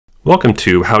Welcome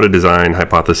to How to Design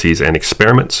Hypotheses and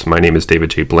Experiments. My name is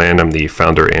David J. Bland. I'm the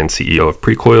founder and CEO of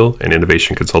Precoil, an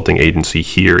innovation consulting agency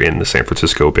here in the San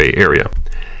Francisco Bay Area.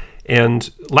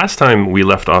 And last time we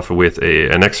left off with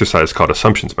an exercise called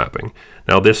assumptions mapping.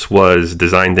 Now this was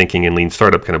design thinking and lean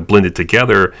startup kind of blended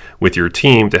together with your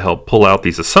team to help pull out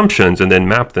these assumptions and then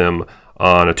map them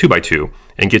on a 2x2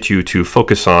 and get you to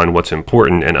focus on what's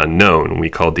important and unknown. We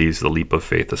call these the leap of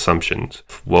faith assumptions.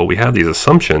 Well, we have these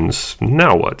assumptions,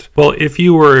 now what? Well, if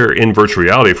you were in virtual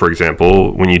reality, for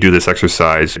example, when you do this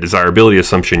exercise, the desirability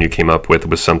assumption you came up with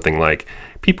was something like,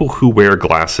 people who wear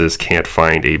glasses can't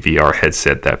find a VR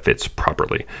headset that fits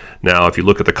properly. Now, if you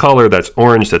look at the color, that's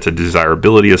orange, that's a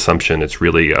desirability assumption. It's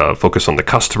really focused on the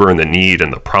customer and the need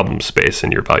and the problem space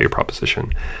in your value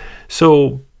proposition.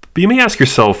 But you may ask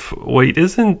yourself, wait,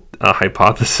 isn't a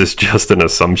hypothesis just an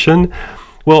assumption?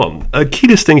 Well, a key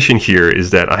distinction here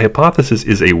is that a hypothesis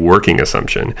is a working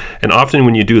assumption. And often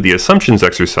when you do the assumptions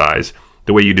exercise,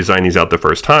 the way you design these out the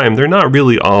first time, they're not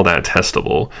really all that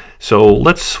testable. So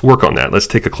let's work on that. Let's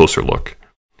take a closer look.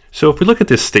 So if we look at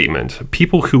this statement,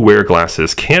 people who wear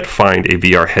glasses can't find a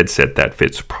VR headset that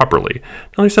fits properly.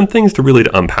 Now there's some things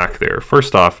to unpack there.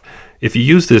 First off, if you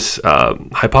use this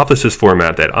hypothesis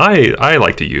format that I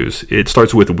like to use, it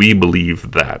starts with we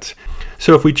believe that.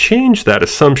 So if we change that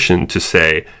assumption to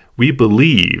say, we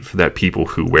believe that people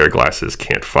who wear glasses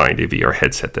can't find a VR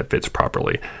headset that fits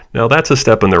properly. Now that's a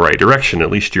step in the right direction.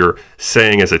 At least you're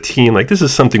saying as a team, like, this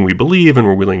is something we believe and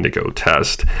we're willing to go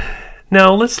test.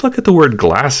 Now let's look at the word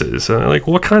glasses. Like,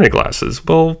 what kind of glasses?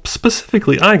 Well,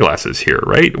 specifically eyeglasses here,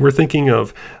 right? We're thinking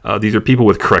of these are people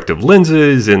with corrective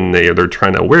lenses and they're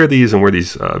trying to wear these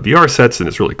VR sets and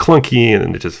it's really clunky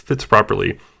and it just fits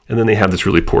properly. And then they have this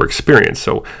really poor experience.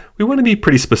 So we want to be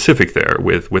pretty specific there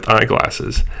with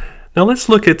eyeglasses. Now let's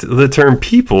look at the term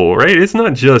people, right? It's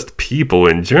not just people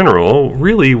in general.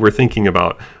 Really, we're thinking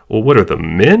about, well, what are the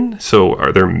men? So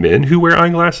are there men who wear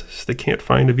eyeglasses that can't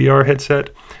find a VR headset?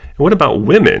 And what about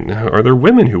women? Are there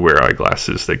women who wear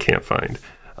eyeglasses that can't find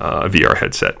a VR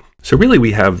headset? So really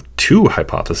we have two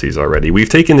hypotheses already. We've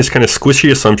taken this kind of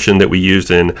squishy assumption that we used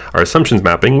in our assumptions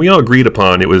mapping. We all agreed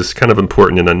upon it was kind of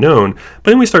important and unknown, but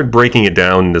then we start breaking it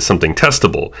down into something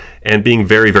testable and being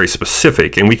very, very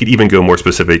specific. And we could even go more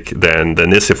specific than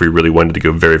this if we really wanted to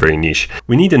go very, very niche.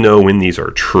 We need to know when these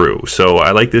are true. So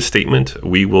I like this statement.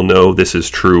 We will know this is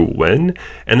true when,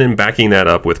 and then backing that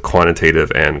up with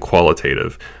quantitative and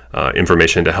qualitative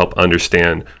information to help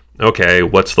understand, okay,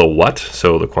 what's the what?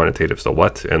 So the quantitative's the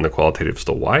what and the qualitative's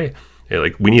the why.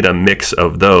 Like, we need a mix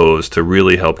of those to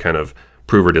really help kind of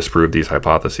prove or disprove these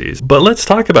hypotheses. But let's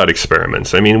talk about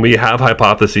experiments. I mean, we have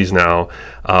hypotheses now.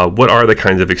 What are the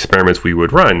kinds of experiments we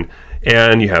would run?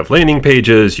 And you have landing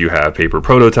pages, you have paper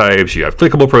prototypes, you have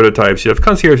clickable prototypes, you have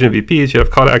concierge MVPs, you have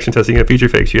call to action testing, you have feature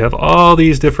fakes, you have all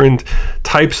these different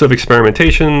types of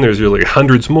experimentation. There's really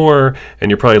hundreds more, and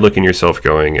you're probably looking at yourself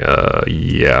going,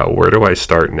 yeah, where do I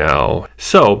start now?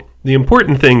 So the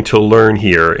important thing to learn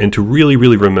here and to really,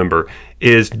 really remember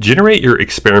is generate your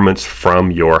experiments from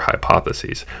your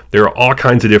hypotheses. There are all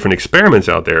kinds of different experiments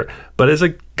out there, but as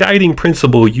a guiding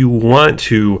principle, you want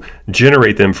to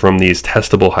generate them from these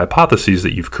testable hypotheses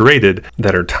that you've created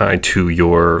that are tied to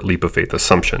your leap of faith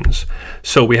assumptions.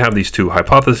 So we have these two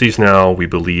hypotheses now. We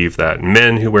believe that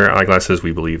men who wear eyeglasses,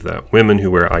 we believe that women who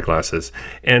wear eyeglasses.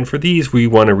 And for these, we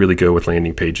want to really go with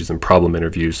landing pages and problem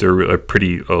interviews. They're a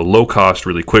pretty low cost,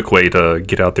 really quick way to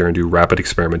get out there and do rapid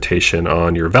experimentation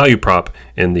on your value prop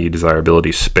in the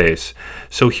desirability space.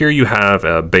 So here you have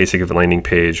a basic landing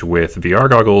page with VR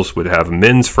goggles, would have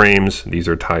men's frames. These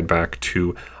are tied back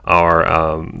to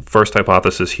our first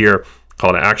hypothesis here.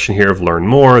 Call to action here of learn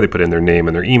more. They put in their name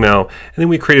and their email. And then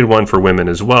we created one for women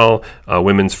as well.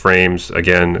 Women's frames,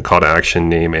 again, call to action,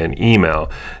 name, and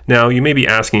email. Now, you may be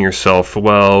asking yourself,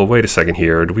 well, wait a second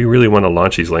here. Do we really want to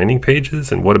launch these landing pages?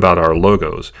 And what about our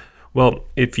logos? Well,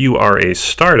 if you are a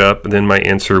startup, then my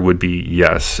answer would be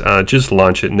yes. Just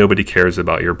launch it. Nobody cares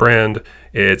about your brand.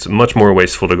 It's much more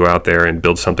wasteful to go out there and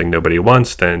build something nobody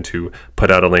wants than to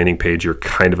put out a landing page you're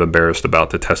kind of embarrassed about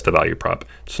to test the value prop.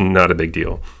 It's not a big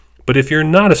deal. But if you're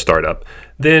not a startup,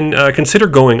 then consider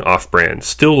going off-brand.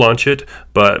 Still launch it,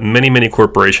 but many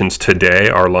corporations today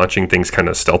are launching things kind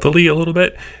of stealthily a little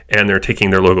bit, and they're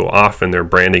taking their logo off and they're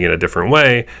branding it a different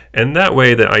way, and that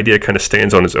way the idea kind of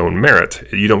stands on its own merit.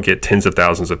 You don't get tens of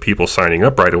thousands of people signing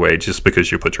up right away just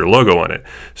because you put your logo on it.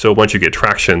 So once you get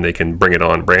traction, they can bring it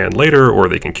on brand later, or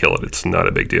they can kill it. It's not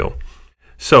a big deal.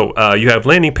 So you have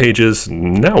landing pages.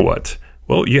 Now what?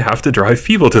 Well, you have to drive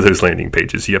people to those landing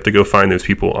pages. You have to go find those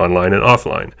people online and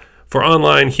offline. For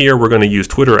online here, we're going to use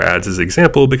Twitter ads as an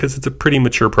example because it's a pretty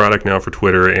mature product now for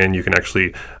Twitter, and you can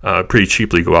actually pretty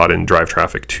cheaply go out and drive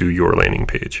traffic to your landing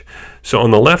page. So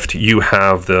on the left, you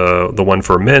have the one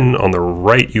for men. On the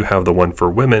right, you have the one for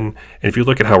women. And if you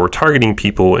look at how we're targeting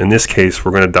people, in this case,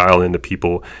 we're going to dial into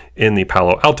people in the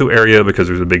Palo Alto area because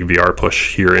there's a big VR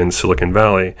push here in Silicon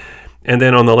Valley. And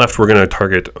then on the left, we're going to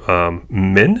target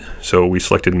men. So we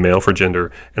selected male for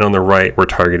gender. And on the right, we're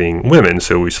targeting women.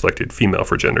 So we selected female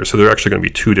for gender. So there are actually going to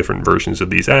be two different versions of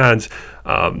these ads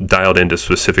dialed into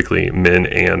specifically men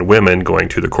and women going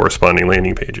to the corresponding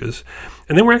landing pages.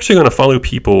 And then we're actually going to follow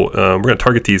people. We're going to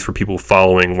target these for people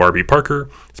following Warby Parker.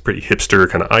 It's a pretty hipster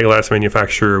kind of eyeglass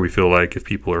manufacturer. We feel like if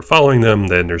people are following them,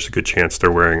 then there's a good chance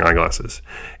they're wearing eyeglasses.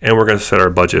 And we're going to set our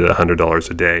budget at $100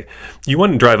 a day. You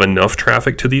want to drive enough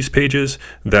traffic to these pages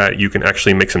that you can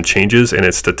actually make some changes and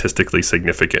it's statistically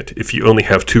significant. If you only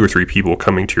have 2 or 3 people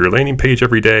coming to your landing page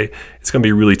every day, it's going to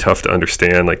be really tough to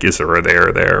understand, like, is there a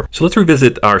there there? So let's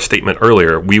revisit our statement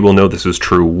earlier. We will know this is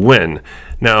true when.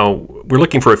 Now, we're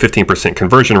looking for a 15%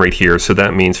 conversion rate here, so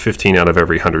that means 15 out of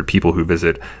every 100 people who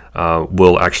visit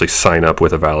will actually sign up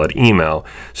with a valid email.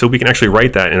 So we can actually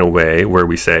write that in a way where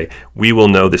we say, we will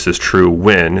know this is true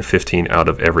when 15 out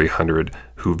of every 100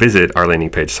 who visit our landing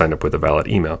page sign up with a valid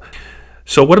email.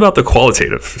 So what about the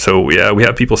qualitative? So yeah, we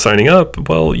have people signing up.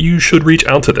 Well, you should reach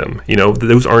out to them. You know,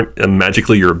 those aren't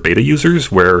magically your beta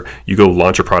users where you go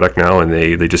launch a product now and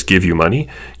they just give you money.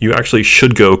 You actually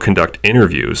should go conduct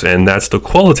interviews, and that's the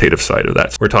qualitative side of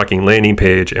that. So we're talking landing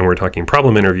page and we're talking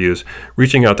problem interviews,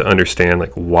 reaching out to understand,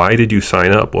 like, why did you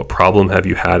sign up? What problem have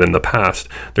you had in the past?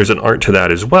 There's an art to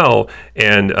that as well,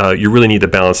 and you really need to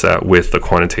balance that with the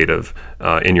quantitative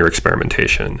in your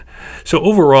experimentation. So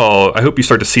overall, I hope you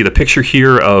start to see the picture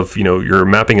here of, you know, you're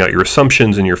mapping out your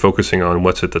assumptions and you're focusing on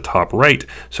what's at the top right,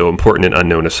 so important and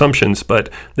unknown assumptions, but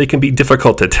they can be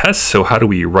difficult to test. So how do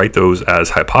we write those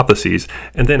as hypotheses?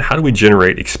 And then how do we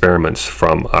generate experiments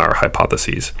from our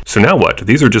hypotheses? So now what?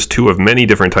 These are just 2 of many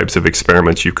different types of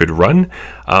experiments you could run.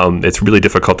 It's really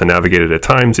difficult to navigate it at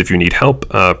times. If you need help,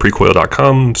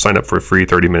 precoil.com, sign up for a free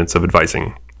 30 minutes of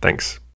advising. Thanks.